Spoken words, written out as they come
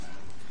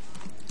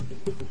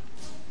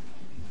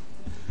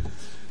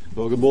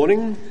Well, good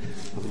morning.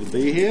 Lovely to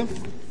be here. It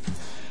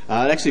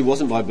actually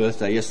wasn't my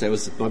birthday yesterday.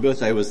 My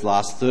birthday was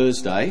last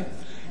Thursday,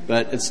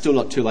 but it's still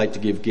not too late to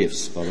give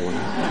gifts, by the way.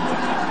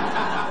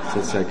 So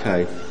it's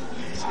okay.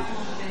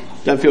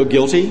 Don't feel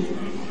guilty.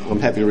 I'm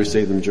happy to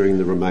receive them during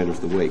the remainder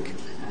of the week.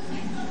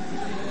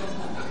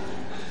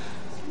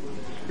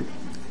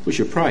 We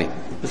should pray.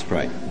 Let's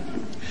pray.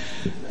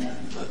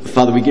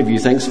 Father, we give you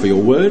thanks for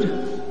your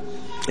word,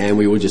 and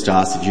we will just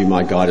ask that you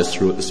might guide us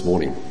through it this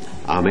morning.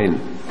 Amen.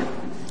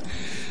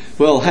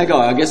 Well,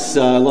 Haggai, I guess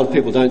a lot of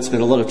people don't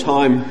spend a lot of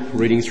time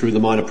reading through the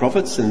Minor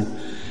Prophets, and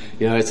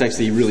it's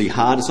actually really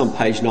hard. It's on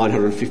page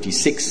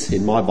 956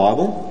 in my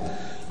Bible.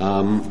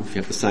 If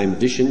you have the same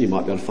edition, you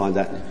might be able to find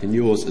that in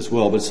yours as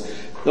well. But it's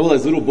one of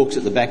those little books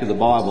at the back of the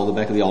Bible, the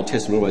back of the Old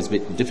Testament, always a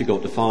bit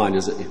difficult to find,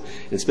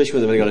 especially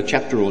when they've only got a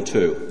chapter or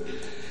two.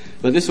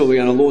 But this one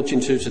we're going to launch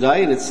into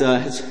today, and it's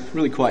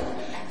really quite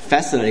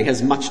fascinating. It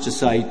has much to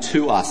say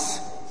to us.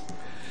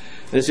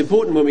 And it's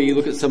important when we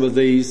look at some of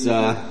these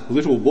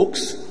little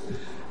books,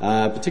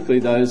 particularly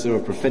those that are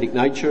of prophetic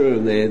nature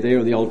and they're there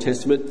in the Old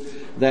Testament,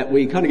 that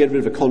we kind of get a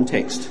bit of a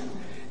context.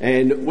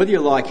 And whether you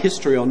like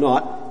history or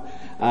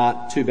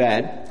not, too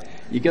bad,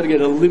 you've got to get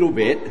a little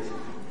bit,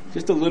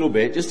 just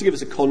to give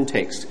us a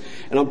context.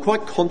 And I'm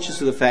quite conscious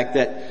of the fact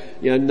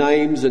that,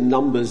 names and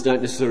numbers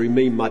don't necessarily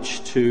mean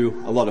much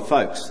to a lot of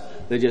folks.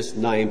 They're just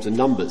names and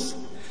numbers.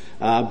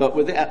 But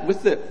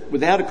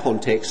without a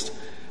context,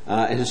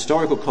 a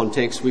historical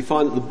context, we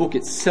find that the book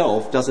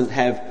itself doesn't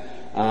have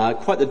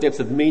quite the depth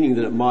of meaning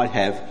that it might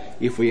have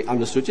if we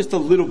understood just a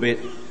little bit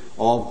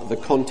of the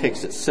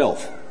context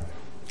itself.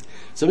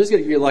 So I'm just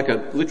going to give you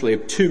literally a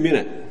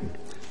 2-minute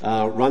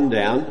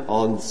rundown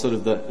on sort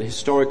of the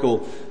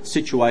historical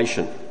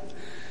situation.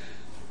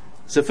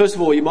 So first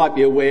of all, you might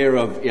be aware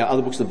of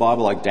other books in the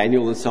Bible like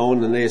Daniel and so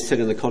on, and they're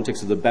set in the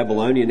context of the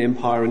Babylonian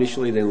Empire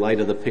initially, then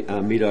later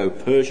the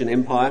Medo-Persian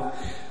Empire.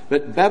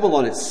 But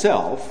Babylon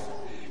itself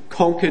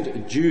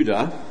conquered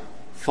Judah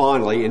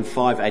finally in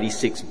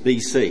 586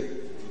 BC. There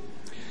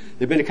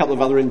have been a couple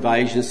of other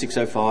invasions,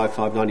 605,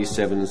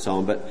 597 and so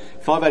on, but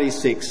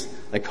 586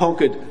 they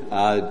conquered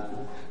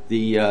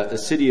the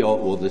city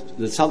or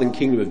the southern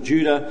kingdom of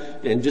Judah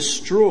and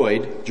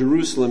destroyed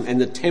Jerusalem and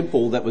the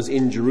temple that was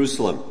in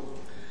Jerusalem.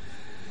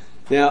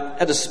 Now,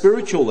 at a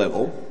spiritual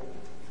level,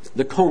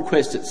 the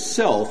conquest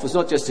itself was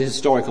not just a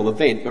historical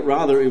event, but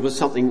rather it was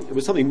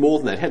something more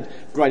than that. It had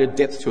greater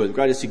depth to it,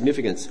 greater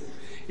significance.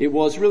 It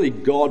was really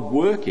God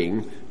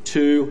working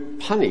to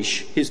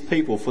punish his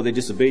people for their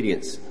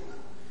disobedience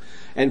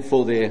and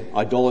for their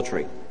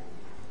idolatry.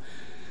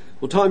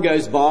 Well, time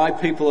goes by,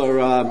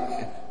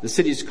 the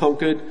city's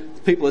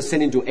conquered, people are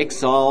sent into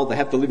exile, they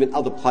have to live in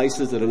other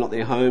places that are not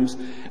their homes,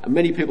 and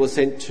many people are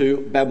sent to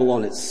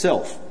Babylon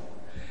itself.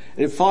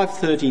 And in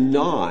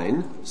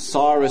 539,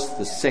 Cyrus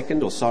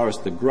II, or Cyrus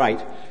the Great,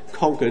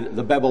 conquered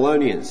the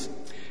Babylonians,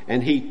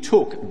 and he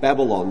took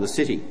Babylon, the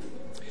city.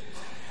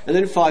 And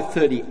then in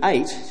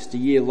 538, just a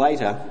year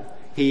later,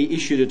 he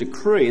issued a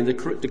decree, and the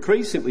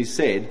decree simply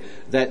said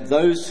that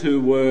those who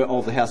were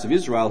of the house of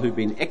Israel who'd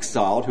been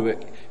exiled, who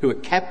were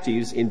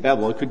captives in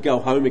Babylon, could go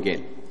home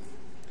again.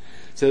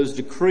 So there was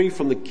a decree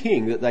from the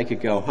king that they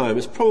could go home.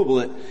 It's probable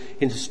that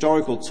in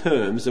historical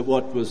terms that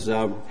what was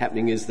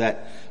happening is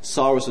that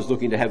Cyrus was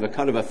looking to have a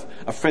kind of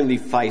a friendly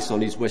face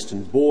on his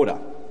western border.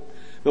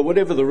 But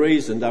whatever the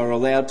reason, they were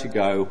allowed to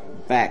go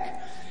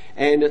back.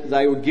 And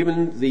they were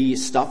given the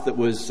stuff that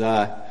was,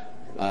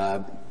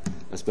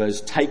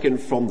 taken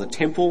from the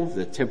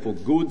temple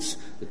goods,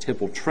 the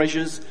temple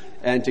treasures,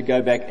 and to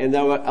go back. And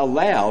they were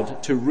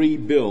allowed to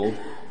rebuild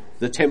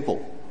the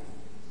temple.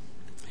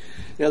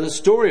 Now, the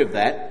story of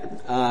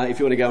that, if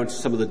you want to go into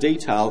some of the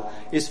detail,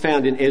 is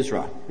found in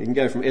Ezra. You can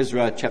go from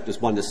Ezra chapters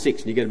 1 to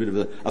 6, and you get a bit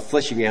of a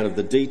fleshing out of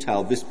the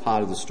detail of this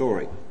part of the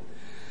story.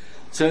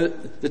 So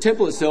the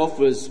temple itself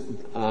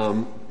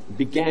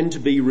began to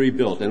be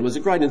rebuilt, and there was a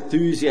great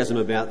enthusiasm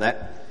about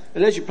that.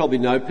 And as you probably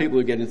know, people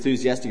who get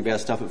enthusiastic about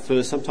stuff at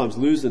first sometimes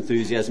lose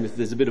enthusiasm if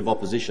there's a bit of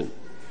opposition.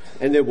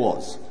 And there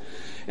was.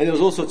 And there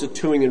was all sorts of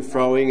toing and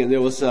froing, and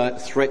there was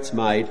threats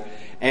made,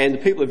 and the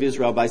people of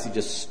Israel basically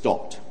just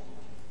stopped.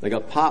 They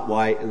got part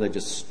way and they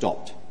just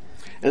stopped.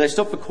 And they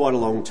stopped for quite a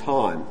long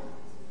time.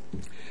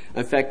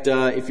 In fact,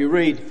 if you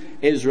read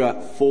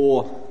Ezra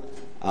 4,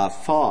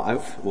 4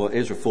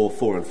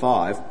 and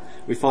 5,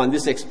 we find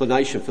this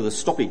explanation for the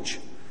stoppage.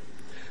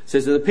 It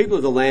says that the people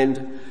of the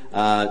land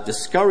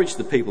discouraged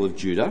the people of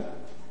Judah,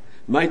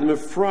 made them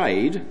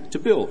afraid to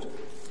build,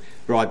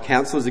 bribed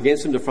counsellors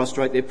against them to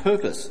frustrate their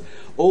purpose.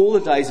 All the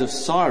days of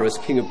Cyrus,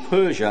 king of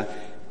Persia,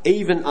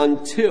 even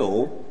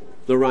until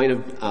the reign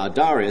of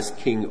Darius,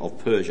 king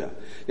of Persia.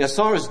 Now,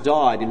 Cyrus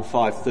died in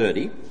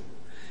 530.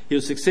 He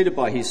was succeeded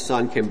by his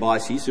son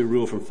Cambyses, who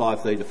ruled from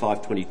 530 to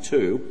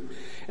 522.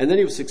 And then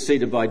he was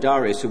succeeded by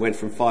Darius, who went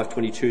from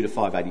 522 to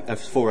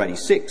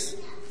 486.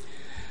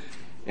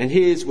 And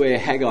here's where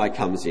Haggai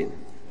comes in.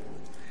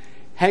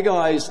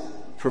 Haggai's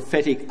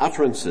prophetic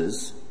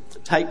utterances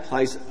take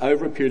place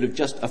over a period of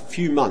just a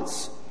few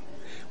months,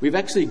 we've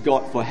actually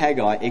got for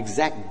Haggai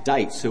exact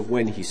dates of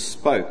when he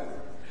spoke.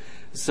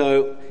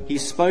 So he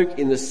spoke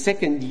in the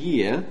second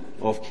year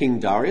of King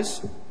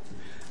Darius.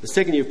 The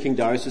second year of King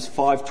Darius is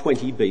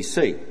 520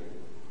 BC.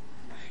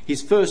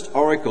 His first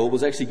oracle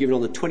was actually given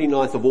on the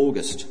 29th of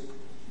August,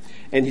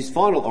 and his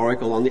final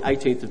oracle on the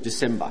 18th of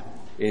December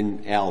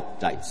in our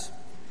dates.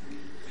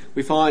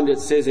 We find it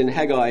says in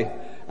Haggai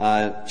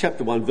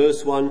chapter 1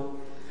 verse 1,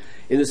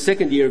 in the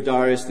second year of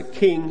Darius the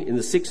king, in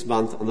the 6th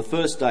month, on the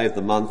first day of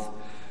the month,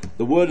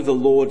 the word of the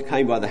Lord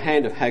came by the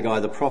hand of Haggai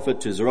the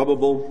prophet to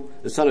Zerubbabel,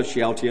 the son of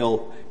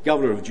Shealtiel,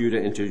 governor of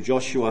Judah, and to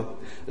Joshua,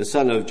 the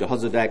son of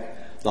Jehozadak,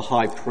 the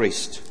high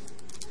priest.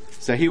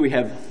 So here we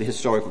have the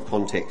historical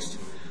context.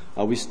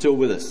 Are we still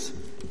with us?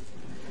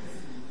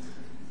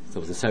 That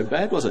wasn't so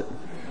bad, was it?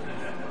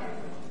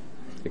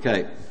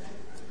 Okay.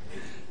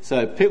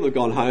 So people have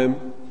gone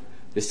home,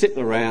 they're sitting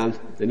around,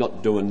 they're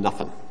not doing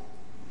nothing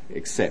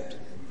except.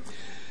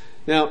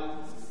 Now,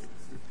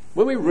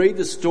 when we read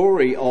the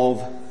story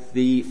of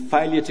the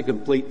failure to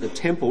complete the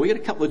temple, we get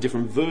a couple of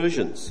different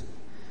versions.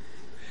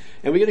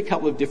 And we get a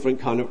couple of different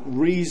kind of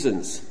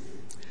reasons.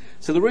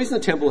 So the reason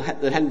the temple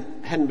that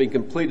hadn't been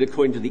completed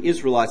according to the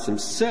Israelites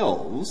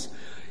themselves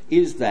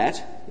is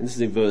that, and this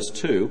is in verse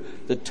 2,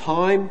 the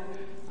time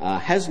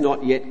has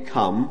not yet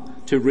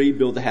come to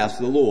rebuild the house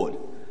of the Lord.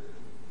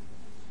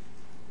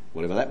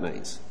 Whatever that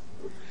means.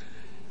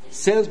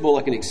 Sounds more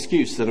like an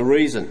excuse than a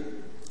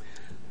reason.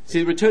 See,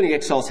 the returning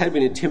exiles had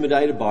been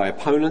intimidated by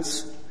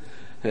opponents,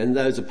 and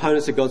those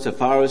opponents had gone so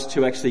far as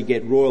to actually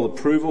get royal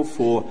approval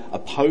for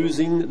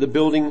opposing the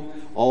building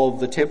of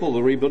the temple,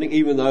 the rebuilding,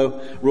 even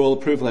though royal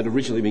approval had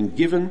originally been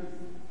given.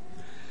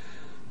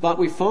 But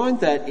we find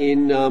that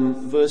in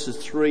verses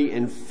 3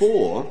 and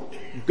 4,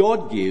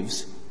 God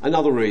gives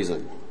another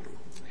reason.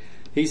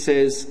 He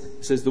says,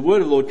 the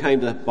word of the Lord came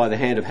by the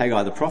hand of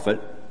Haggai the prophet.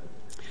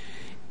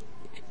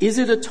 Is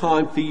it a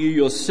time for you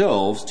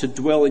yourselves to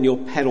dwell in your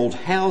panelled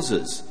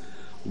houses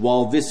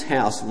while this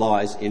house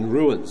lies in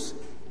ruins?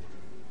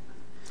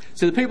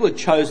 So the people had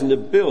chosen to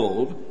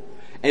build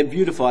and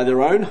beautify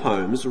their own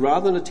homes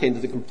rather than attend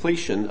to the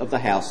completion of the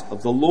house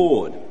of the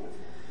Lord.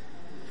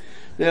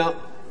 Now,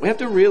 we have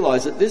to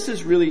realise that this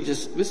is really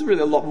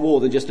a lot more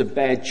than just a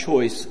bad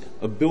choice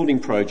of building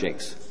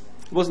projects.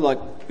 It wasn't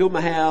like, build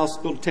my house,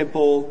 build a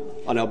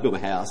temple. Oh no, I'll build my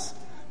house.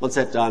 Once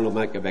that's done,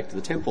 I'll go back to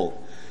the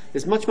temple.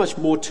 There's much, much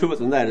more to it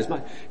than that.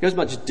 It goes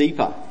much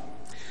deeper.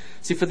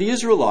 See, for the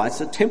Israelites,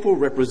 the temple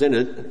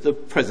represented the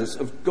presence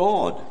of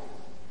God.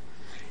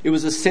 It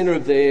was the centre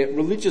of their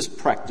religious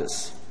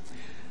practice.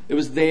 It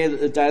was there that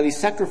the daily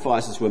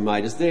sacrifices were made.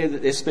 It was there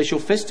that their special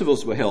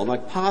festivals were held,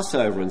 like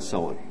Passover and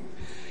so on.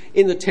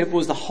 In the temple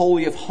was the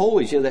Holy of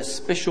Holies, that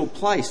special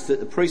place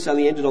that the priests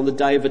only entered on the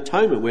Day of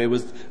Atonement, where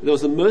there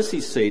was the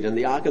mercy seat and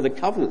the Ark of the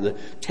Covenant, the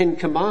Ten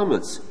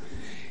Commandments.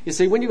 You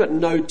see, when you've got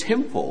no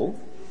temple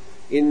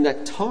in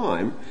that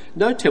time,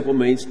 no temple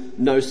means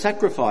no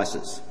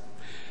sacrifices.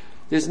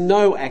 There's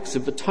no acts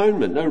of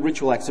atonement, no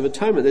ritual acts of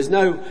atonement. There's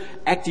no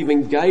active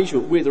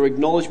engagement with or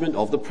acknowledgement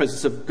of the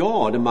presence of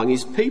God among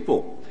his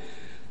people.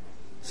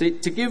 See,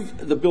 to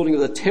give the building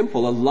of the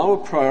temple a lower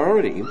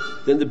priority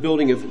than the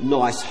building of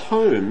nice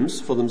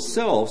homes for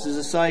themselves is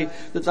to say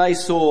that they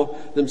saw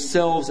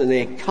themselves and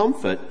their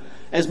comfort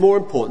as more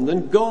important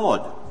than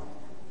God.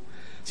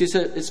 See,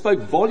 so it spoke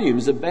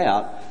volumes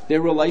about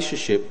their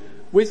relationship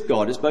with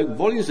God. It spoke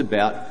volumes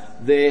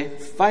about their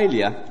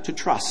failure to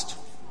trust.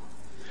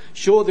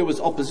 Sure, there was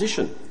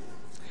opposition,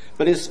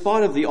 but in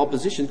spite of the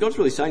opposition, God's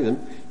really saying to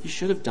them, you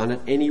should have done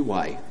it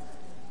anyway.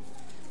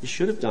 You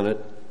should have done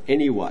it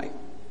anyway.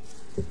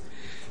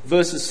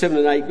 Verses 7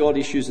 and 8, God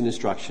issues an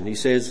instruction. He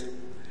says,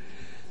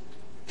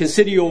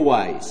 consider your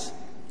ways.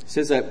 He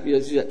says that,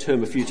 uses that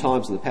term a few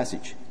times in the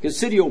passage.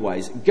 Consider your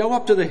ways. Go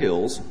up to the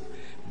hills,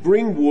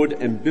 bring wood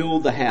and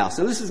build the house.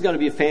 Now this is going to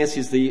be as fancy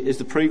as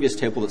the previous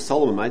temple that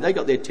Solomon made. They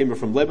got their timber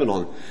from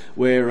Lebanon,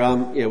 where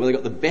they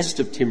got the best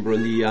of timber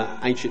in the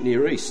ancient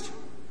Near East.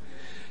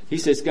 He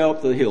says, go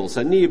up to the hills.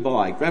 So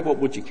nearby, grab what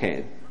wood you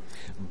can.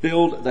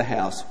 Build the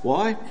house.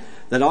 Why?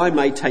 That I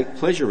may take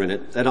pleasure in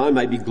it, that I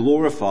may be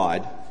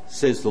glorified,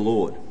 says the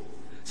Lord.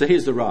 So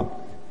here's the rub.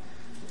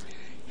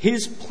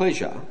 His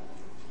pleasure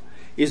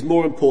is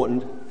more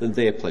important than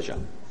their pleasure.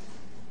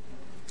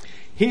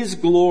 His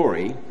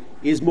glory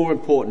is more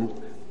important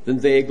than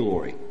their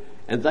glory.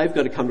 And they've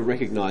got to come to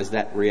recognise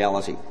that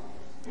reality.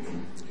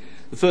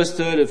 The first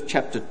third of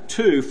chapter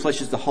 2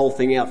 fleshes the whole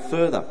thing out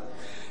further.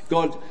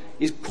 God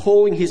is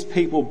calling his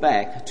people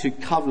back to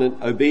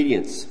covenant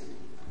obedience.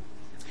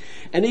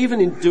 And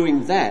even in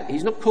doing that,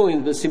 he's not calling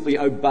them to simply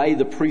obey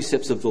the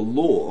precepts of the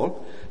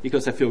law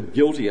because they feel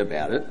guilty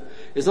about it.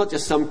 It's not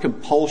just some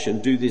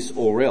compulsion, do this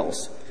or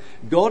else.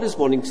 God is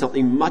wanting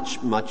something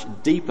much, much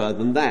deeper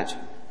than that.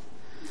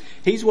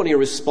 He's wanting a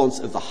response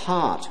of the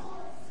heart.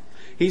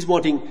 He's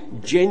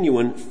wanting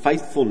genuine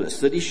faithfulness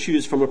that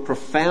issues from a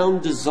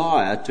profound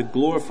desire to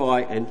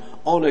glorify and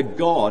honour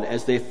God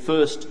as their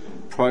first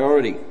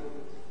priority.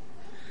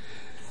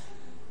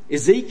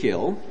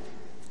 Ezekiel,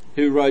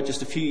 who wrote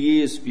just a few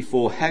years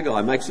before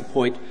Haggai, makes the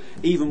point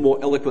even more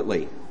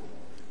eloquently.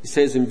 He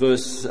says in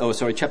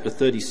chapter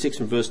 36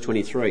 and verse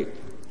 23,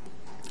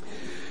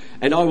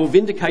 "And I will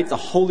vindicate the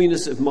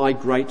holiness of my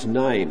great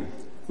name,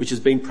 which has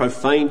been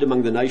profaned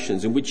among the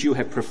nations, and which you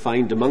have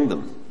profaned among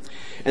them.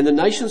 And the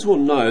nations will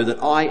know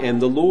that I am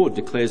the Lord,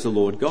 declares the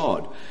Lord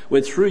God,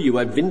 when through you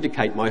I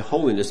vindicate my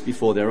holiness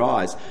before their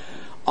eyes.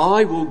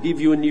 I will give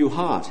you a new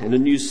heart, and a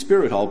new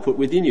spirit I'll put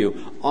within you.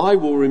 I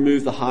will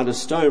remove the heart of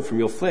stone from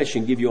your flesh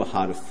and give you a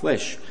heart of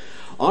flesh.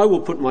 I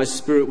will put my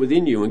spirit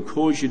within you and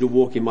cause you to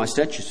walk in my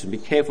statutes and be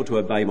careful to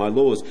obey my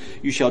laws.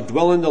 You shall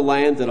dwell in the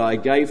land that I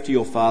gave to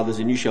your fathers,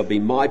 and you shall be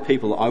my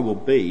people. I will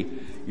be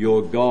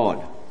your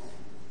God."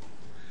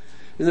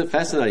 Isn't it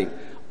fascinating?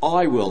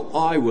 I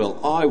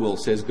will,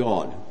 says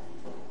God.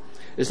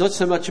 It's not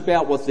so much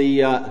about what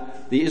the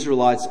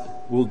Israelites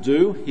will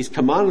do. He's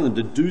commanding them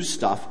to do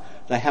stuff.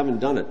 They haven't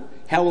done it.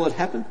 How will it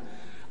happen?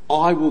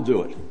 I will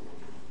do it.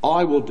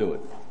 I will do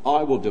it.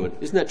 I will do it.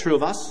 Isn't that true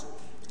of us?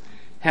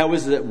 How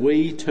is it that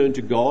we turn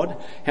to God?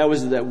 How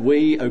is it that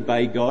we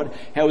obey God?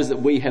 How is it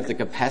that we have the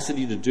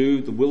capacity to do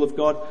the will of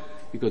God?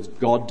 Because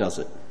God does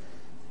it.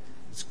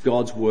 It's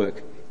God's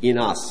work in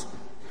us.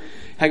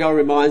 Haggai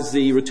reminds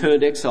the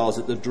returned exiles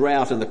that the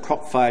drought and the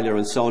crop failure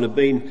and so on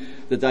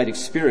that they'd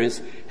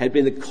experienced had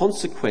been the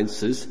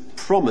consequences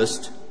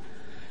promised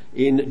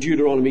in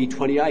Deuteronomy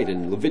 28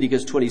 and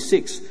Leviticus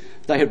 26.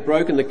 They had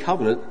broken the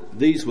covenant.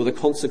 These were the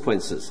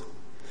consequences.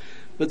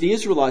 But the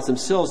Israelites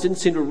themselves didn't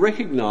seem to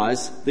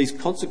recognise these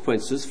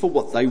consequences for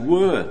what they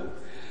were.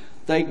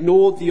 They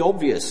ignored the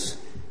obvious.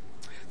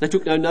 They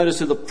took no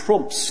notice of the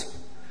prompts.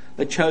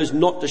 They chose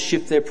not to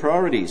shift their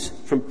priorities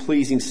from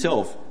pleasing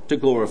self to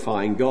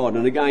glorifying God.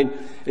 And again,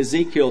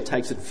 Ezekiel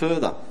takes it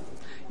further.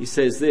 He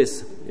says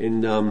this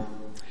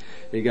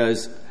he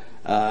goes,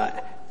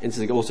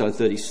 and also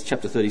in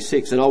chapter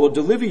 36, "And I will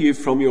deliver you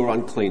from your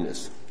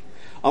uncleanness.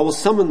 I will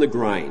summon the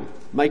grain,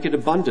 make it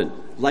abundant,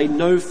 lay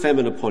no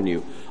famine upon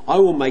you. I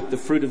will make the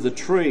fruit of the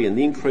tree and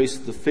the increase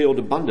of the field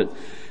abundant,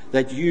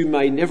 that you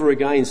may never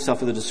again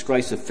suffer the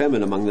disgrace of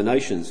famine among the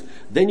nations.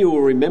 Then you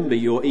will remember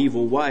your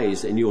evil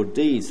ways and your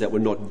deeds that were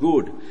not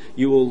good.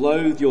 You will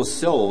loathe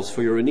yourselves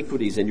for your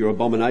iniquities and your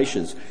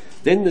abominations.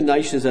 Then the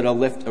nations that are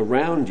left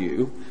around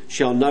you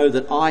shall know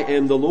that I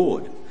am the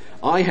Lord.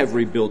 I have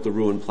rebuilt the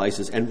ruined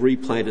places and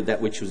replanted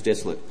that which was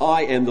desolate.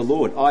 I am the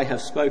Lord. I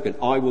have spoken.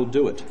 I will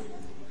do it."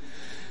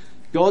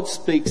 God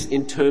speaks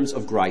in terms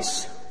of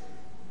grace.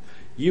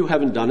 You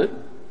haven't done it,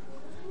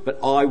 but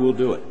I will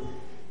do it.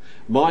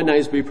 My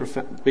name's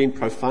been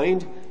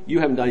profaned. You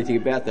haven't done anything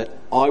about that.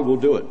 I will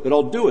do it. But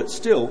I'll do it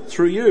still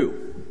through you.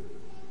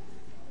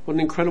 What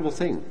an incredible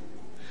thing.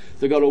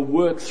 They've got to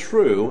work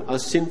through a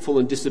sinful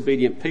and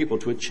disobedient people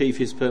to achieve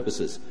his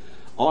purposes.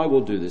 I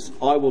will do this.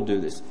 I will do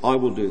this. I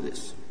will do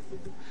this.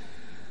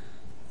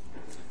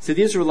 See,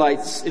 the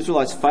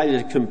Israelites'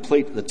 failure to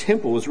complete the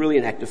temple was really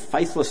an act of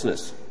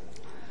faithlessness.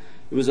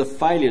 It was a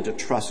failure to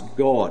trust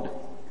God.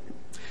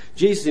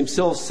 Jesus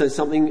himself says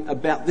something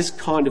about this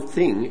kind of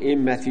thing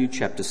in Matthew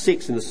chapter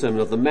 6 in the Sermon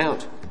on the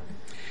Mount.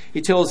 He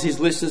tells his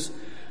listeners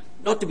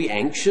not to be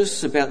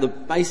anxious about the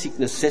basic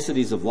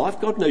necessities of life.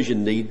 God knows you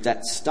need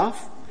that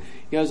stuff.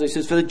 He goes and he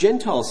says, "For the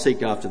Gentiles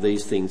seek after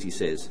these things," he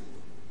says.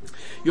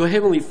 "Your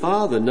heavenly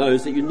Father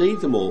knows that you need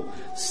them all.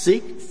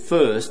 Seek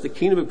first the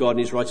kingdom of God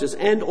and his righteousness,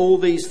 and all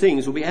these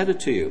things will be added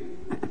to you."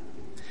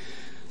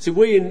 See,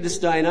 we in this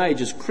day and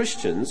age as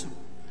Christians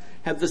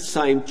have the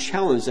same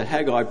challenge that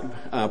Haggai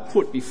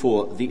put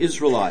before the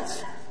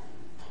Israelites.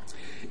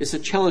 It's a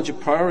challenge of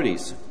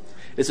priorities.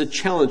 It's a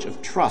challenge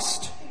of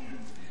trust.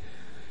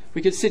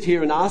 We could sit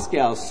here and ask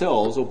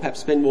ourselves, or perhaps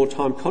spend more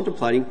time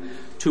contemplating,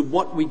 to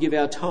what we give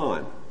our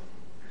time,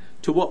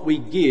 to what we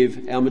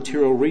give our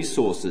material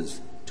resources,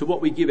 to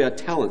what we give our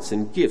talents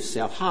and gifts,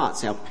 our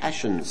hearts, our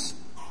passions.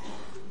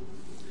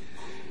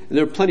 And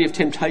there are plenty of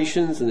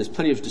temptations and there's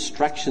plenty of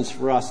distractions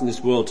for us in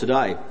this world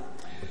today.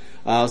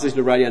 I was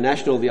listening to Radio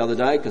National the other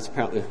day, because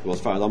apparently, well, as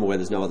far as I'm aware,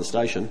 there's no other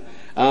station.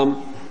 But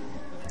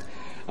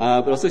I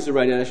was listening to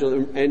Radio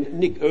National, and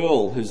Nick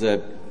Earl, who's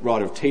a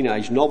writer of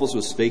teenage novels,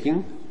 was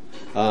speaking.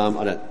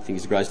 I don't think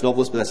he's the greatest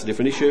novelist, but that's a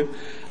different issue.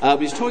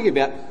 But he's talking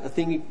about a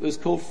thing that was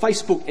called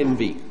Facebook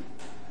envy.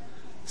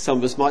 Some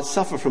of us might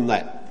suffer from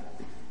that.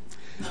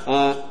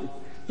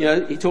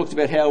 He talked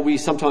about how we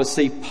sometimes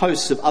see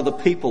posts of other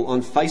people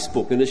on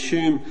Facebook and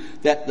assume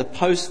that the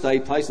posts they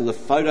place and the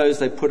photos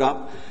they put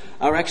up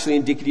are actually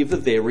indicative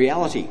of their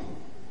reality.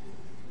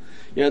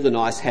 You know, the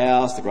nice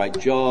house, the great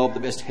job, the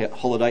best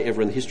holiday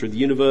ever in the history of the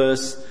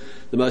universe,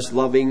 the most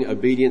loving,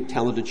 obedient,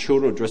 talented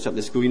children dressed up in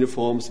their school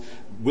uniforms,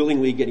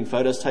 willingly getting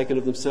photos taken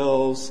of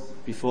themselves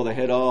before they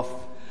head off.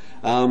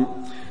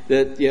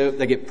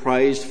 They get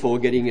praised for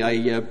getting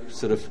a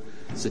sort of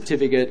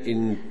certificate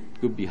in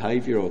good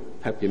behaviour or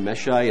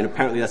papier-mâché, and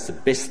apparently that's the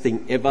best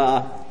thing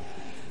ever.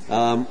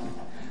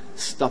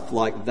 Stuff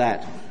like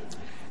that.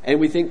 And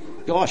we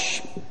think,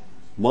 gosh,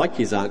 my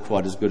kids aren't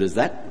quite as good as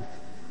that.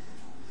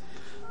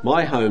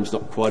 My home's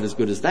not quite as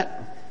good as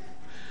that.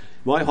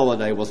 My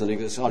holiday wasn't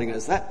as exciting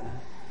as that.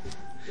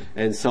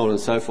 And so on and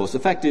so forth. So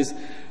the fact is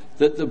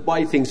that the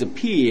way things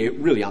appear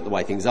really aren't the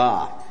way things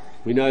are.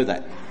 We know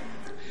that.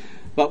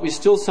 But we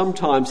still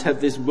sometimes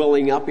have this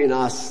welling up in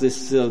us,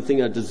 this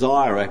thing, a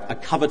desire, a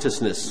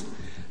covetousness.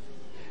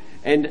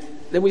 And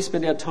then we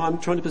spend our time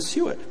trying to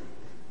pursue it,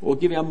 or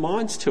give our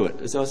minds to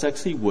it as though it's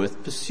actually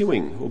worth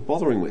pursuing or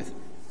bothering with.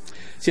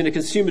 See, in a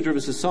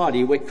consumer-driven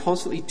society, we're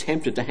constantly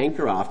tempted to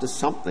hanker after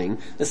something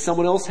that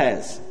someone else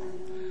has,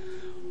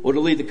 or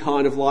to lead the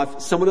kind of life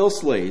someone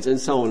else leads,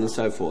 and so on and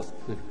so forth.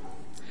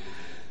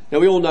 Now,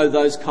 we all know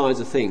those kinds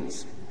of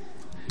things.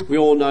 We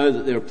all know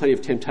that there are plenty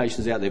of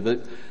temptations out there,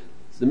 but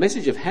the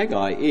message of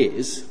Haggai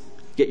is,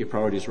 get your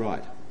priorities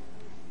right.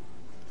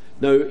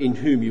 Know in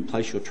whom you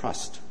place your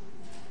trust.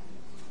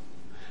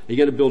 Are you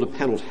going to build a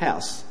panelled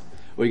house,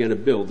 or are you going to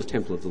build the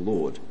temple of the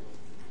Lord?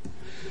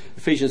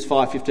 Ephesians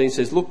 5:15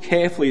 says, look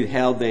carefully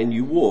how then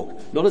you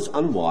walk, not as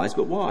unwise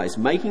but wise,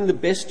 making the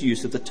best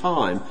use of the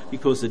time,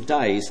 because the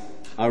days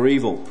are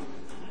evil.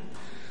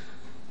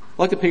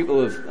 Like the people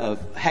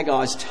of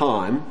Haggai's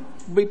time,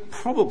 we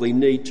probably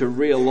need to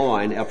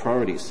realign our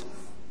priorities.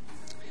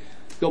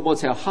 God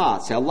wants our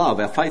hearts, our love,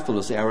 our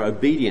faithfulness, our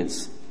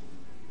obedience.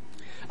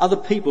 Other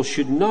people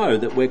should know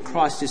that we're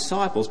Christ's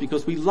disciples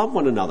because we love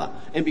one another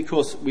and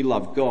because we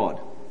love God.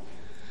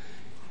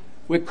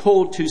 We're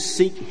called to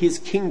seek his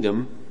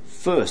kingdom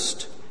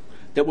first,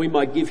 that we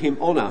might give him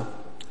honour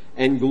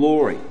and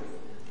glory.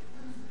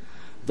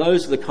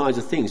 Those are the kinds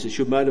of things that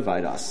should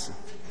motivate us.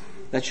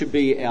 That should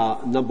be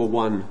our number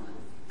one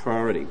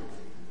priority.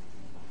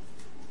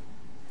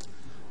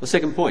 The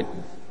second point,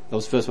 that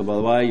was the first one, by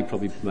the way, you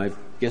probably may have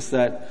guessed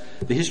that.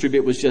 The history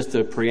bit was just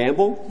a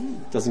preamble,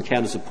 doesn't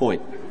count as a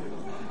point.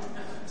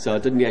 So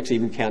it didn't actually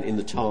even count in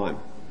the time.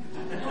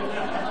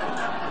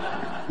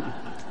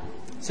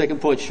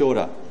 Second point,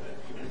 shorter.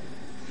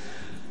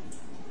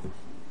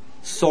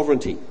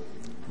 Sovereignty.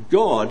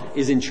 God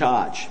is in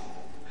charge.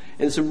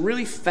 And some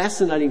really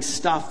fascinating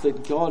stuff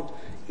that God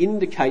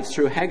indicates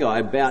through Haggai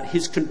about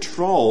his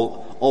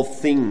control of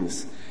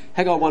things.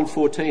 Haggai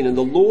 1:14, and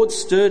the Lord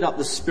stirred up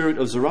the spirit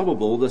of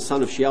Zerubbabel, the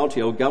son of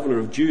Shealtiel, governor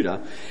of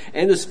Judah,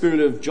 and the spirit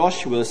of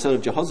Joshua, the son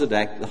of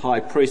Jehozadak, the high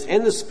priest,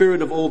 and the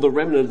spirit of all the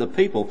remnant of the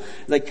people.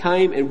 They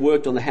came and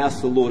worked on the house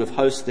of the Lord of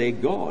hosts, their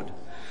God,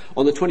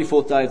 on the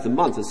 24th day of the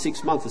month, the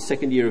 6th month, the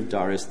second year of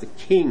Darius the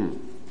king.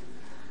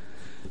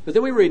 But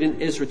then we read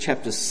in Ezra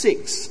chapter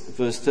 6,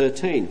 verse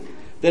 13,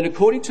 then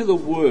according to the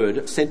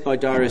word sent by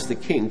Darius the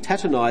king,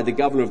 Tattenai, the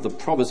governor of the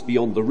province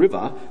beyond the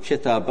river,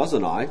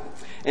 Shethar-Bozenai,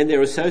 and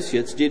their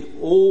associates did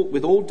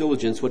with all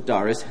diligence what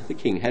Darius the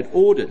king had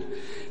ordered.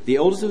 The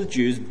elders of the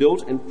Jews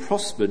built and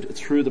prospered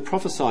through the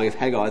prophesying of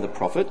Haggai the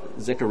prophet,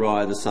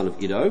 Zechariah the son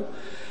of Iddo.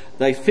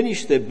 They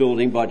finished their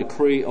building by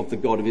decree of the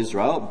God of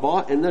Israel,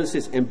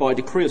 and by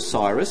decree of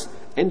Cyrus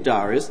and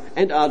Darius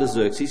and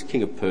Artaxerxes,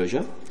 king of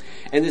Persia.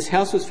 And this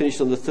house was finished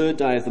on the 3rd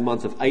day of the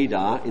month of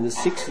Adar in the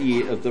 6th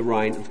year of the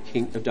reign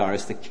of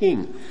Darius the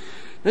king.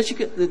 Now you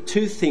get the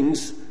two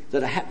things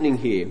that are happening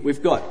here.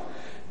 We've got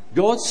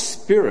God's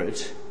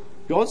Spirit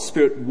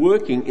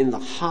working in the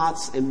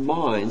hearts and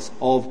minds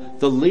of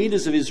the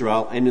leaders of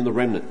Israel and in the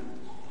remnant.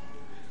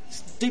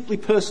 It's a deeply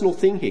personal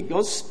thing here.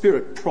 God's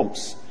Spirit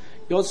prompts.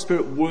 God's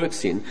Spirit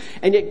works in.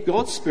 And yet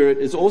God's Spirit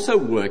is also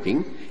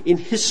working in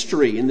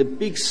history, in the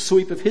big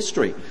sweep of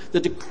history. The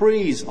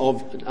decrees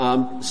of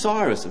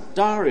Cyrus, of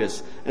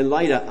Darius, and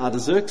later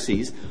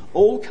Artaxerxes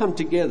all come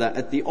together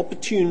at the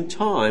opportune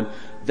time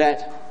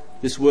that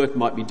this work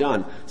might be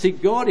done. See,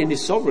 God in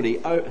his sovereignty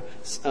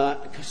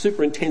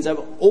superintends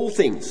over all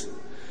things,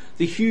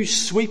 the huge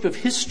sweep of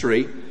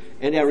history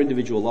and our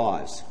individual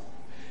lives.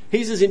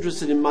 He's as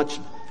interested in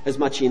as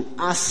much in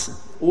us,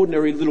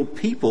 ordinary little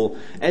people,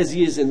 as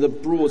he is in the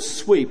broad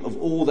sweep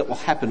of all that will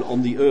happen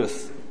on the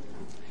earth.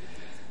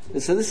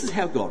 And so this is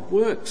how God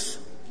works.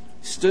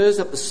 He stirs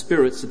up the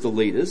spirits of the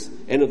leaders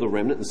and of the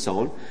remnant and so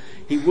on.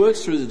 He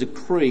works through the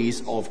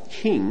decrees of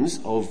kings,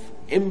 of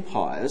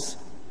empires.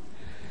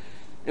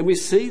 And we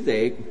see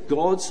there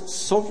God's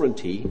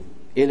sovereignty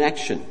in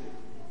action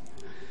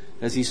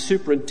as he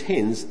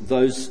superintends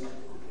those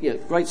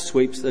great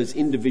sweeps, those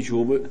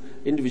individual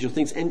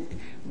things. And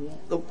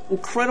the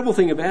incredible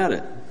thing about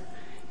it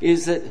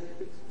is that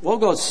while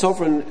God's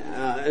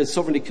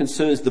sovereignty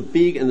concerns the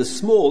big and the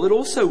small, it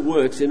also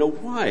works in a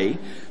way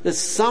that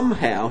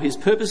somehow his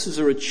purposes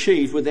are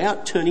achieved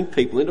without turning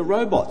people into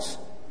robots,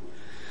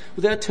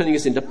 without turning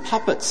us into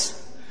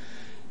puppets.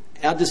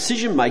 Our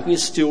decision making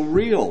is still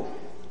real.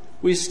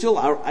 We still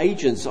are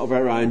agents of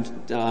our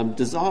own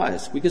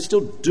desires. We can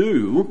still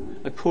do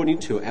according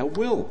to our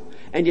will.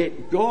 And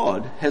yet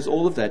God has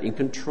all of that in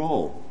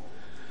control.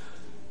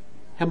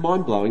 How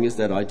mind-blowing is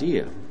that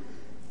idea?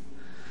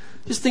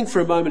 Just think for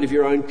a moment of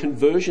your own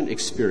conversion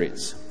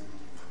experience.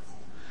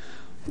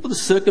 What were the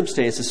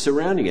circumstances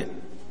surrounding it?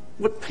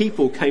 What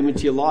people came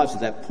into your lives at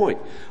that point?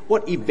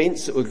 What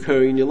events that were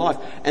occurring in your life?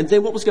 And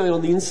then what was going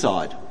on the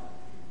inside?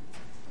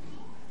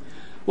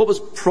 What was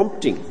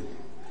prompting?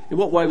 In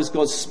what way was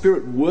God's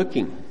Spirit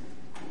working?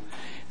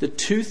 The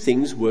two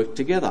things work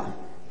together.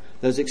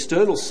 Those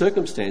external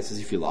circumstances,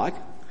 if you like,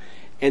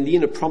 and the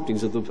inner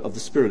promptings of the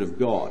Spirit of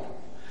God.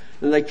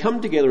 And they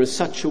come together in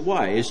such a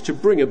way as to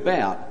bring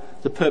about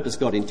the purpose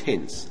God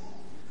intends.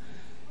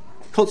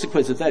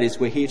 Consequence of that is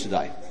we're here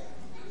today.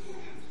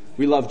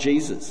 We love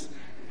Jesus.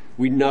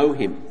 We know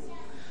him.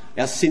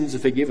 Our sins are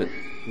forgiven.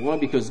 Why?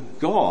 Because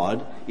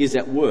God is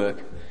at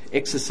work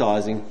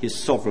exercising his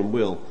sovereign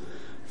will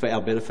for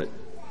our benefit.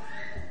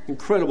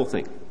 Incredible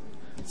thing.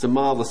 It's a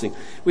marvellous thing.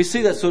 We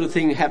see that sort of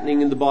thing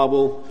happening in the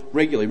Bible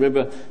regularly.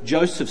 Remember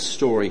Joseph's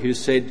story, who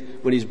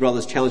said, when his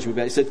brothers challenged him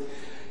about it, he said,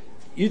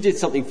 you did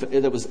something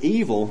that was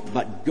evil,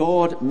 but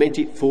God meant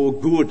it for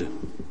good.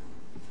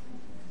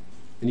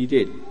 And he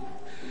did.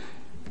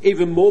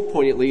 Even more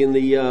poignantly in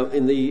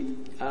the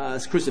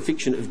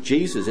crucifixion of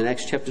Jesus in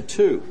Acts chapter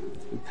 2.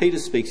 When Peter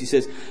speaks, he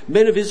says,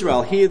 Men of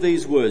Israel, hear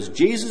these words.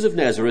 Jesus of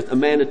Nazareth, a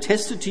man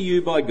attested to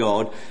you by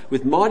God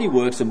with mighty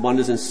works and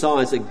wonders and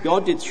signs that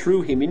God did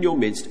through him in your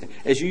midst,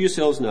 as you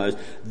yourselves know.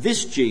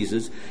 This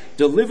Jesus,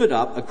 delivered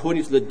up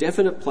according to the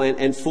definite plan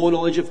and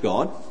foreknowledge of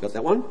God. Got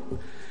that one?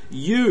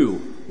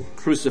 You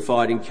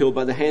crucified and killed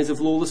by the hands of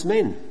lawless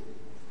men.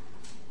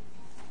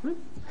 Right?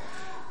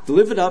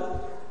 Delivered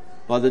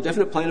up by the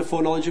definite plan and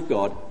foreknowledge of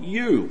God.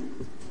 You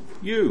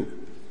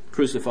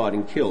crucified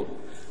and killed.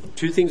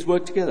 Two things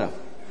work together.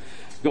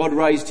 God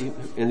raised him,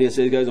 and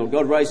it goes on,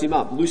 God raised him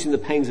up, loosing the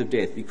pangs of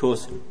death,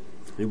 because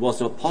it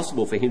was not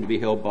possible for him to be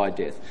held by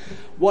death.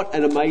 What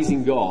an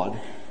amazing God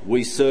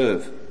we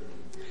serve.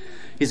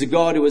 He's a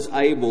God who is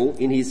able,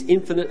 in his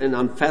infinite and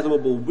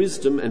unfathomable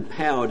wisdom and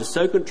power, to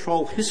so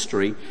control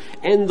history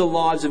and the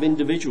lives of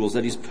individuals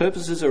that his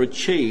purposes are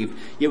achieved,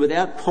 yet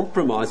without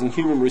compromising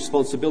human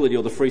responsibility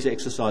or the free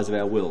exercise of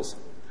our wills.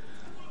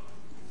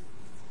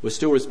 We're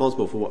still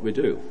responsible for what we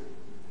do.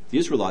 The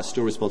Israelites are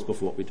still responsible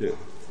for what we do,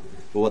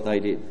 for what they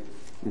did.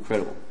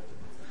 Incredible.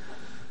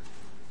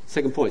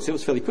 Second point. See, it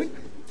was fairly quick.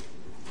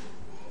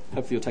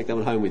 Hopefully you'll take that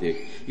one home with you.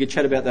 You can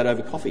chat about that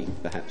over coffee,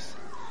 perhaps.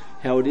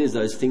 How it is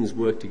those things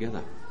work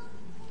together.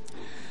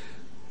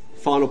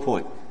 Final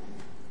point.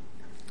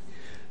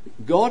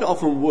 God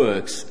often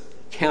works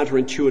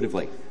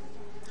counterintuitively.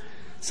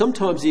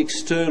 Sometimes the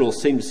external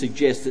seems to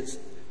suggest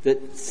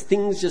that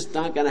things just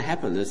aren't going to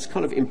happen. It's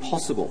kind of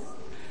impossible.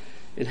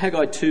 In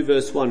Haggai 2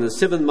 verse 1, in the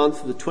 7th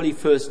month of the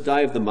 21st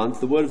day of the month,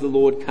 the word of the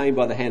Lord came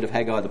by the hand of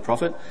Haggai the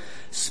prophet.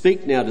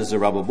 Speak now to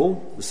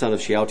Zerubbabel, the son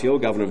of Shealtiel,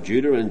 governor of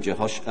Judah, and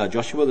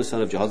Joshua, the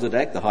son of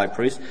Jehozadak, the high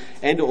priest,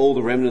 and to all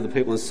the remnant of the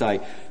people, and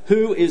say,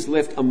 Who is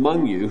left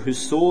among you who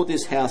saw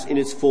this house in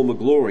its former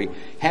glory?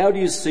 How do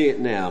you see it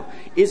now?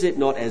 Is it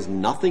not as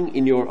nothing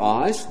in your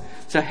eyes?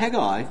 So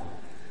Haggai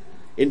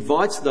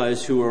invites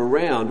those who were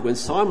around when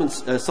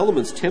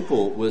Solomon's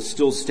temple was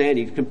still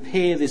standing to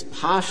compare this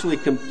partially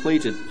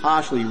completed,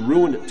 partially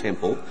ruined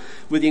temple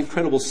with the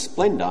incredible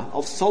splendour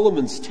of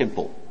Solomon's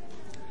temple.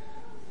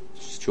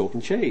 It's chalk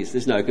and cheese.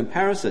 There's no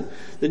comparison.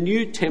 The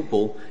new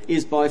temple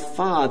is by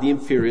far the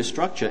inferior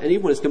structure, and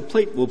even when it's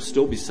complete, will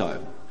still be so.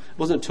 It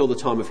wasn't until the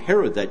time of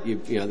Herod that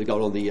they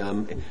got all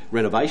the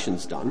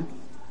renovations done.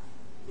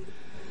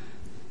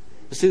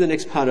 Let's see the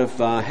next part of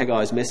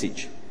Haggai's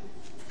message.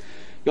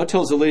 God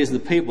tells the leaders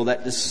of the people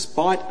that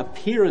despite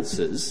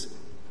appearances,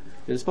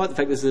 despite the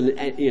fact this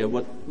is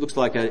what looks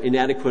like an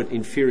inadequate,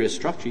 inferior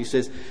structure, he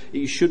says,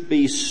 you should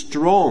be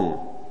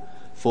strong,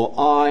 for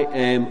I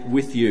am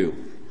with you.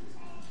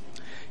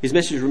 His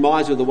message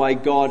reminds me of the way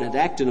God had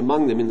acted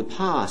among them in the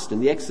past, in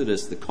the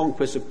Exodus, the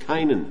conquest of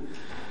Canaan.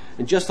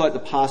 And just like the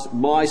past,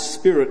 my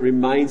spirit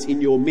remains in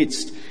your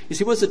midst. You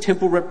see, what does the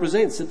temple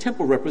represent? The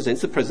temple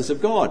represents the presence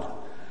of God.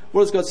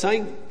 What is God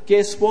saying?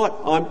 Guess what?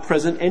 I'm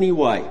present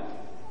anyway.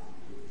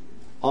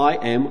 I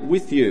am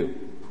with you.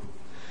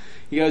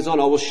 He goes on,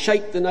 I will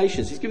shake the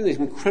nations. He's given this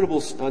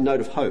incredible note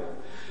of hope.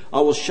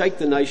 I will shake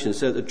the nations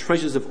so that the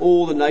treasures of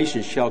all the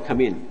nations shall come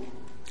in.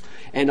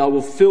 And I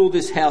will fill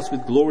this house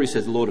with glory,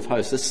 says the Lord of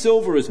hosts. The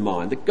silver is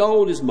mine, the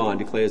gold is mine,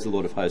 declares the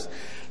Lord of hosts.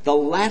 The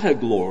latter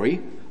glory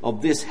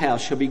of this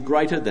house shall be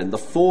greater than the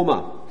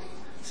former,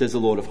 says the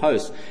Lord of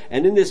hosts.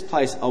 And in this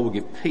place I will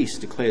give peace,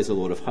 declares the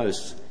Lord of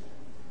hosts.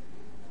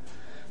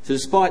 So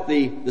despite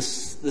the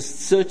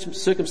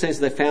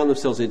circumstances they found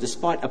themselves in,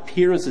 despite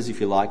appearances,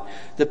 if you like,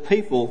 the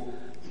people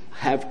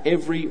have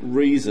every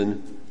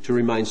reason to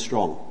remain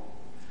strong,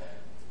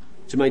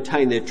 to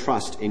maintain their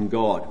trust in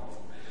God.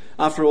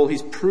 After all,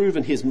 he's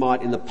proven his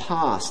might in the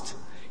past.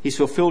 He's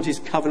fulfilled his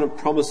covenant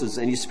promises,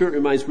 and his spirit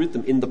remains with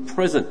them in the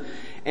present.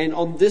 And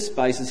on this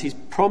basis, he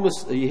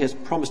has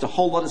promised a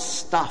whole lot of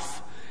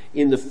stuff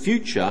in the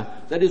future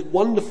that is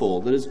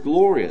wonderful, that is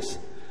glorious.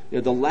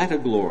 The latter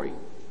glory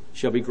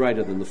shall be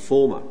greater than the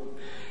former.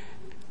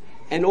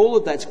 And all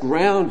of that's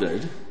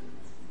grounded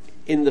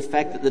in the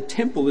fact that the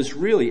temple is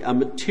really a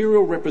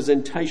material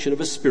representation of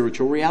a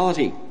spiritual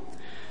reality.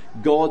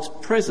 God's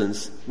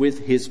presence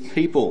with his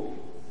people.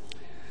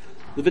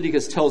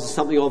 Leviticus tells us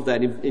something of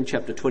that in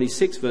chapter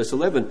 26, verse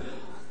 11.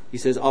 He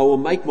says, I will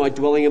make my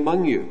dwelling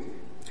among you.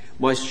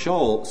 My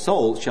soul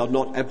shall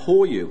not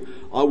abhor you.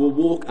 I will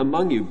walk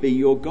among you, be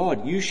your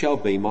God. You shall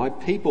be my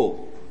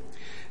people.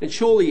 And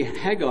surely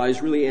Haggai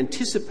is really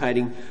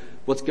anticipating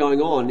what's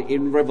going on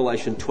in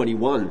Revelation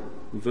 21,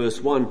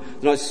 verse 1.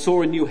 Then I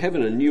saw a new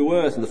heaven and a new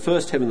earth, and the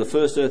first heaven and the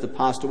first earth had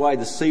passed away,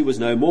 the sea was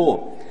no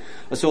more.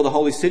 I saw the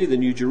holy city, the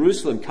new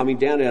Jerusalem, coming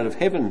down out of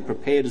heaven,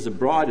 prepared as a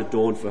bride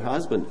adorned for her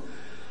husband.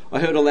 I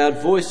heard a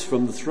loud voice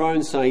from the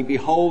throne saying,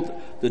 Behold,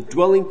 the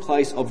dwelling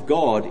place of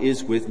God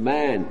is with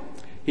man.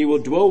 He will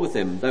dwell with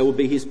them. They will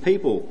be his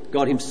people.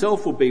 God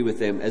himself will be with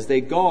them as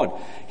their God.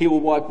 He will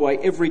wipe away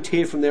every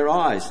tear from their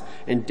eyes,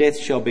 and death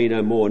shall be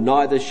no more.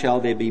 Neither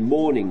shall there be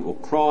mourning or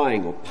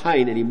crying or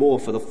pain any more,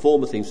 for the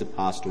former things have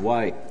passed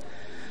away.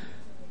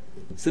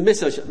 So the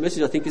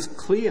message I think is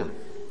clear.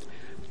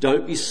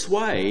 Don't be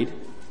swayed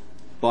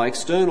by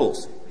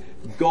externals.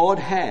 God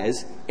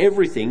has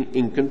everything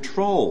in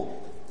control.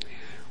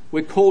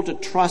 We're called to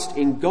trust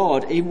in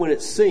God even when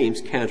it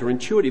seems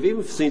counterintuitive, even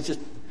if it seems just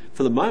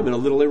for the moment a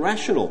little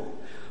irrational.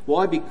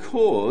 Why?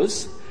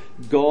 Because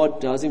God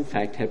does in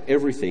fact have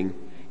everything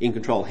in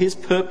control. His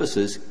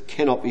purposes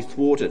cannot be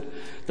thwarted.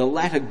 The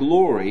latter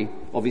glory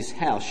of his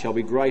house shall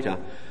be greater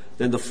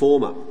than the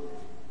former.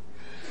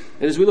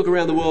 And as we look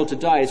around the world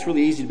today, it's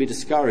really easy to be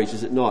discouraged,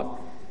 is it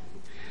not?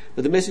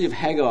 But the message of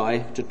Haggai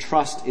to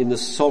trust in the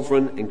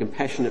sovereign and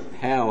compassionate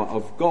power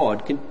of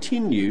God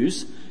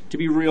continues to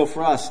be real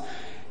for us.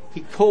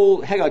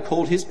 Haggai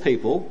called his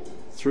people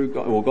through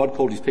God, or God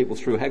called his people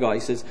through Haggai. He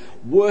says,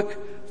 work,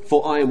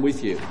 for I am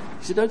with you.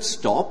 He said, don't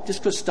stop just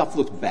because stuff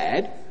looks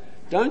bad.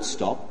 Don't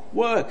stop.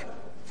 Work,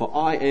 for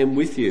I am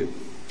with you.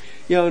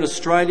 You know, in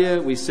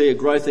Australia, we see a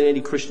growth in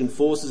anti-Christian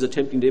forces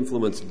attempting to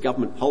influence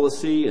government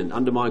policy and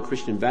undermine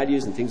Christian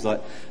values and things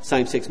like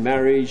same-sex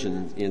marriage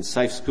and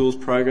safe schools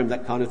program,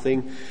 that kind of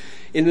thing.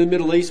 In the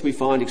Middle East, we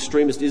find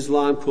extremist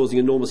Islam causing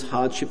enormous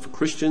hardship for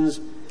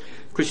Christians.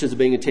 Christians are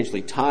being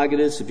intentionally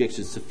targeted, subjected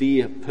to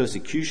severe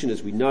persecution.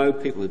 As we know,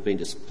 people have been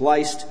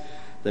displaced,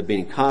 they've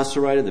been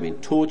incarcerated, they've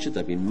been tortured,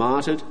 they've been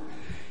martyred.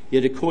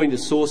 Yet according to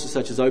sources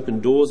such as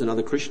Open Doors and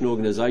other Christian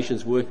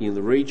organisations working in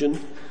the region,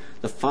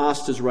 the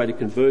fastest rate of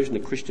conversion to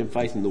Christian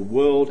faith in the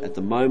world at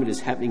the moment is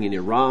happening in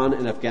Iran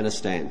and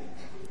Afghanistan.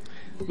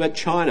 What about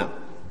China?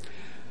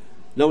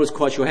 No one's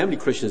quite sure how many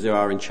Christians there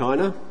are in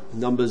China.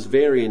 Numbers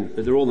vary,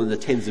 but they're all in the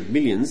tens of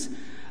millions.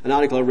 An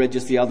article I read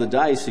just the other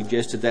day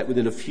suggested that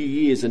within a few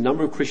years, the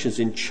number of Christians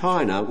in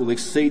China will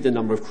exceed the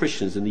number of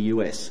Christians in the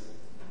US.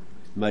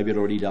 Maybe it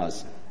already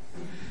does.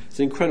 It's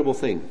an incredible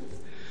thing.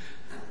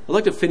 I'd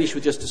like to finish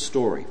with just a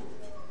story.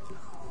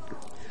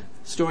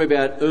 A story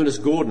about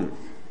Ernest Gordon.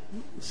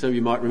 Some of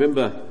you might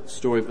remember the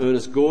story of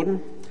Ernest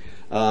Gordon.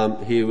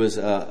 He was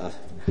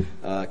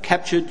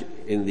captured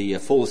in the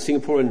fall of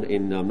Singapore in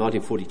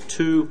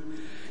 1942.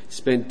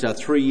 Spent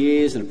 3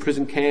 years in a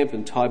prison camp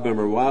in Thai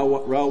Burma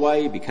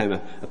Railway. He became a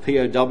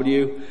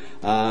POW.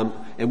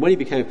 And when he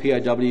became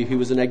a POW, he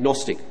was an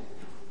agnostic.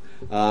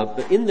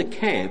 But in the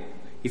camp,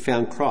 he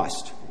found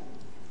Christ.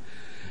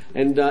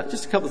 And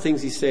just a couple of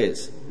things he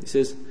says. He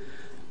says,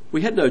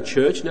 we had no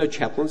church, no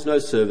chaplains, no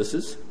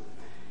services.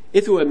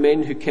 If there were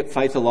men who kept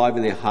faith alive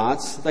in their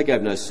hearts, they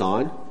gave no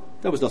sign.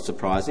 That was not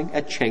surprising.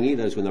 At Changi,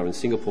 those when they were in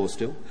Singapore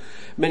still,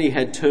 many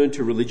had turned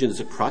to religion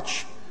as a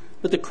crutch.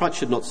 But the crutch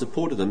had not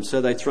supported them,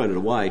 so they'd thrown it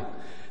away.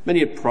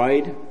 Many had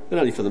prayed, but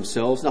only for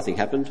themselves. Nothing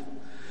happened.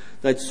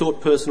 They'd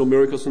sought personal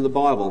miracles from the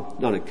Bible.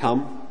 None had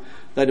come.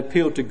 They'd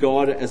appealed to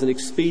God as an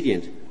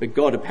expedient, but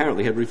God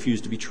apparently had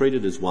refused to be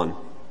treated as one.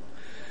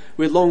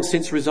 We had long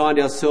since resigned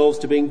ourselves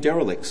to being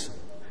derelicts.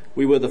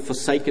 We were the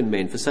forsaken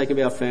men, forsaken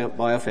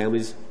by our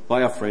families,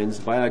 by our friends,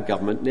 by our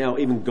government. Now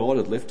even God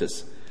had left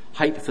us.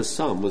 Hate for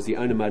some was the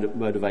only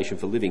motivation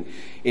for living.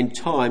 In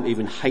time,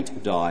 even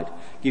hate died,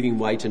 giving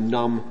way to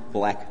numb,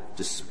 black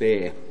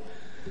despair.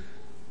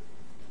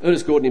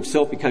 Ernest Gordon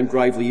himself became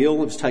gravely ill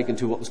and was taken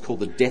to what was called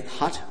the death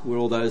hut, where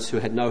all those who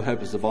had no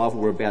hope of survival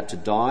were about to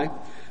die.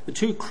 The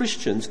two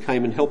Christians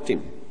came and helped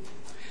him.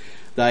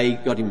 They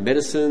got him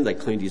medicine, they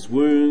cleaned his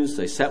wounds,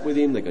 they sat with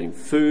him, they got him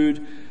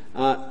food,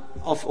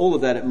 off all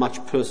of that at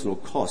much personal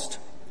cost.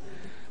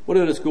 What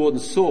Ernest Gordon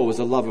saw was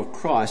the love of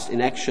Christ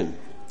in action,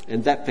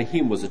 and that for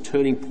him was a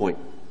turning point,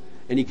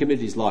 and he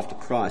committed his life to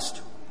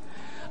Christ.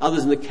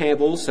 Others in the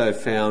camp also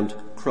found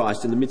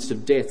Christ in the midst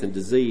of death and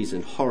disease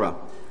and horror.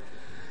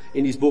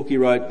 In his book he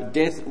wrote,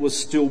 death was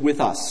still with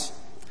us,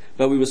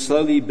 but we were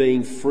slowly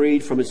being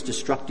freed from its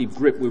destructive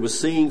grip. We were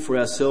seeing for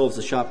ourselves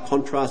the sharp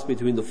contrast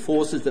between the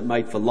forces that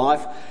made for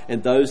life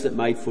and those that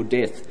made for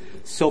death.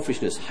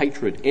 Selfishness,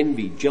 hatred,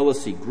 envy,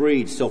 jealousy,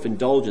 greed,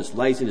 self-indulgence,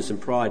 laziness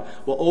and pride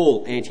were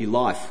all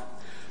anti-life.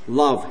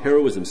 Love,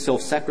 heroism,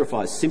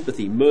 self-sacrifice,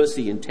 sympathy,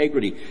 mercy,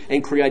 integrity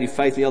and creative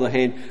faith, on the other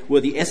hand,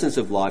 were the essence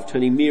of life,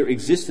 turning mere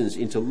existence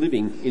into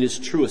living in its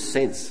truest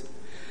sense.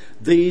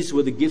 These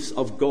were the gifts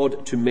of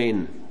God to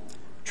men.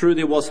 True,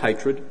 there was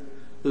hatred,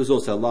 but there was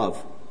also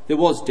love. There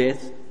was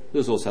death, there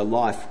was also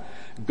life.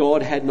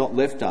 God had not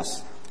left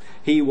us.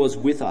 He was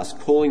with us,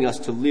 calling us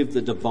to live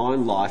the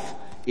divine life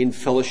in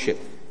fellowship.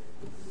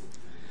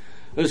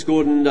 Ernest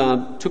Gordon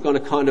took on a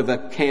kind of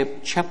a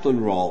camp chaplain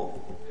role.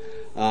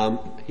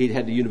 He'd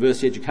had a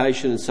university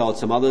education and so had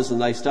some others,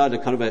 and they started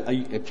a kind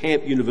of a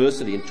camp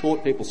university and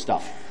taught people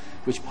stuff,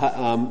 which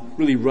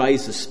really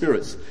raised the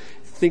spirits.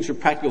 things from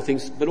practical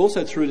things, but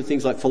also through to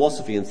things like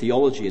philosophy and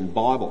theology and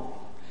Bible.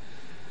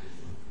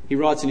 He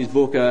writes in his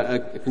book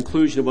a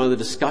conclusion of one of the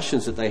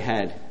discussions that they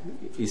had.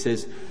 He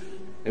says,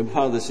 and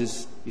part of this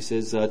is, he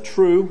says,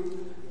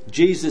 true,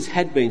 Jesus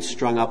had been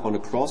strung up on a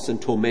cross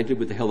and tormented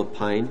with the hell of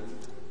pain,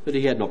 but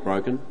he had not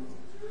broken.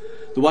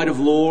 The weight of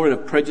law and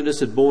of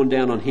prejudice had borne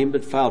down on him,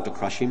 but failed to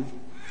crush him.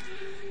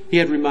 He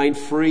had remained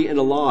free and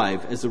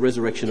alive, as the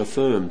resurrection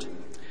affirmed.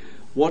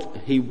 What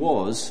he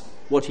was,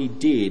 what he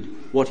did,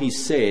 what he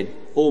said,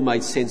 all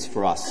made sense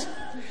for us.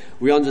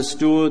 We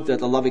understood that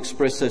the love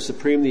expressed so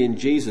supremely in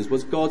Jesus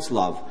was God's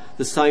love,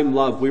 the same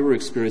love we were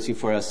experiencing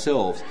for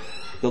ourselves,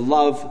 the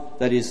love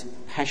that is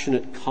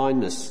passionate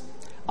kindness,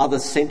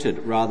 other-centred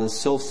rather than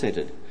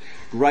self-centred,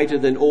 greater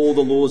than all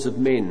the laws of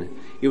men.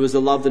 It was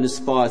the love that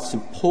inspired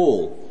St.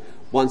 Paul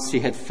once he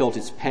had felt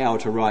its power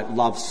to write,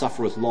 "Love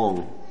suffereth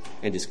long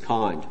and is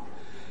kind."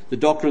 The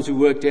doctrines we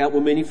worked out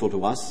were meaningful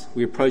to us.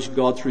 We approached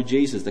God through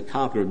Jesus, the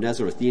carpenter of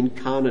Nazareth, the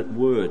incarnate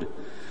Word.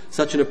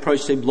 Such an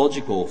approach seemed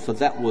logical, for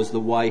that was the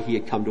way he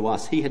had come to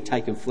us. He had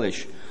taken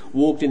flesh,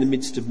 walked in the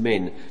midst of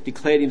men,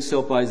 declared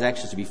himself by his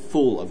actions to be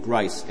full of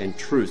grace and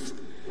truth.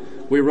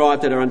 We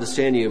arrived at our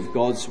understanding of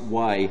God's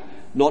way,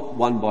 not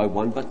one by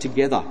one, but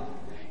together.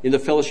 In the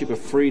fellowship of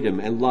freedom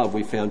and love,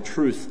 we found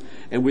truth,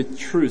 and with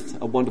truth,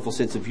 a wonderful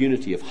sense of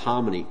unity, of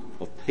harmony,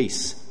 of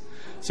peace.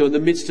 So in the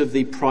midst of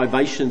the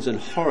privations and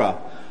horror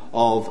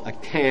of a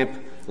camp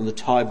on the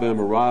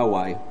Thai-Burma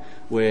Railway,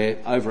 where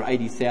over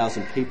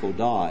 80,000 people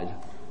died,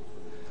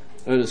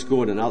 Ernest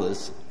Gord and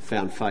others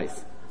found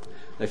faith.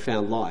 They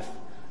found life.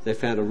 They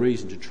found a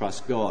reason to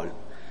trust God.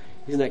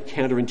 Isn't that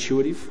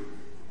counterintuitive?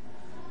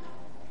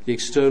 The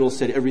external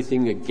said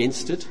everything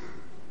against it,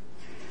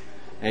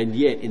 and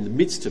yet in the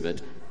midst of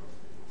it,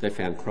 they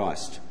found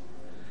Christ.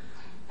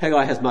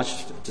 Haggai has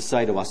much to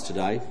say to us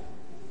today.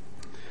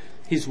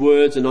 His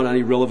words are not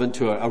only relevant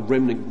to a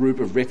remnant group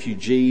of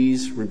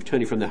refugees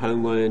returning from their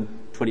homeland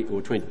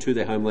to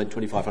their homeland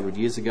 2,500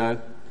 years ago.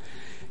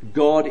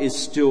 God is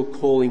still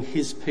calling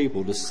his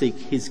people to seek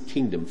his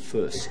kingdom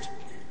first,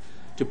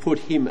 to put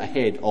him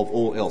ahead of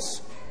all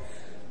else.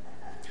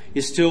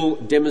 He's still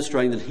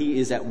demonstrating that he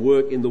is at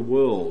work in the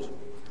world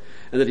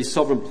and that his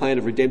sovereign plan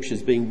of redemption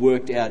is being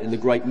worked out in the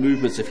great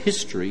movements of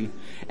history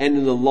and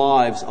in the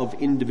lives of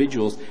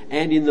individuals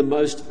and in the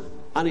most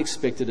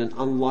unexpected and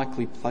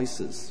unlikely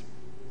places.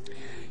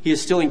 He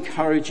is still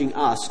encouraging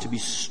us to be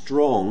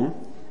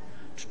strong,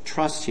 to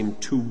trust him,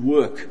 to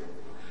work,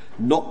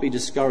 not be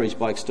discouraged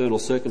by external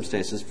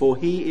circumstances, for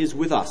he is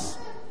with us.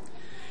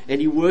 And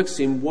he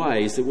works in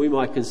ways that we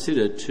might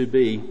consider to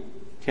be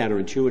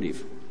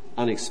counterintuitive,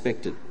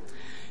 unexpected.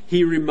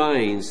 He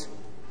remains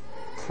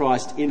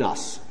Christ in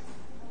us,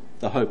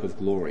 the hope of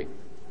glory.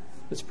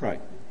 Let's pray.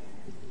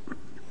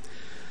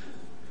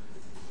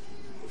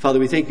 Father,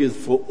 we thank you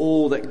for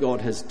all that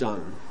God has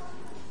done.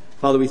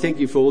 Father, we thank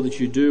you for all that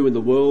you do in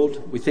the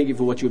world. We thank you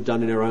for what you have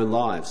done in our own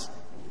lives.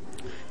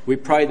 We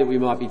pray that we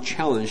might be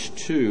challenged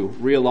to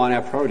realign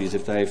our priorities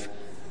if they've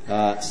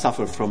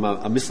suffered from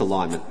a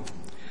misalignment.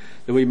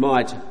 That we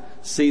might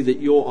see that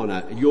your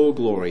honour, your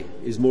glory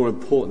is more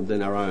important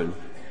than our own.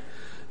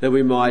 That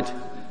we might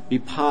be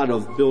part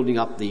of building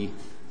up the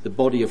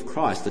body of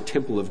Christ, the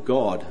temple of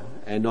God,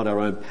 and not our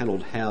own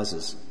panelled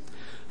houses.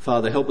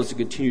 Father, help us to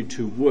continue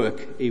to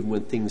work even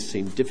when things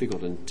seem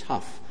difficult and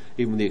tough,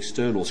 even when the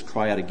externals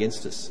cry out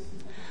against us.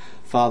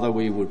 Father,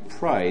 we would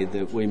pray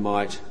that we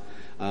might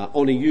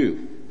honour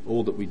you,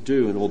 all that we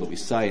do and all that we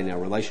say in our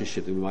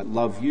relationship, that we might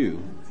love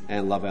you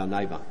and love our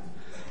neighbour.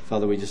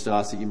 Father, we just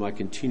ask that you might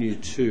continue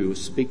to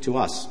speak to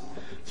us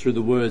through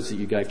the words that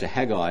you gave to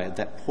Haggai at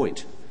that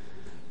point,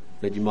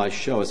 that you might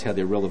show us how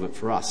they're relevant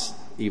for us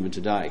even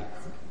today.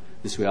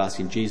 This we ask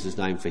in Jesus'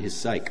 name for his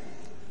sake.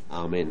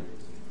 Amen.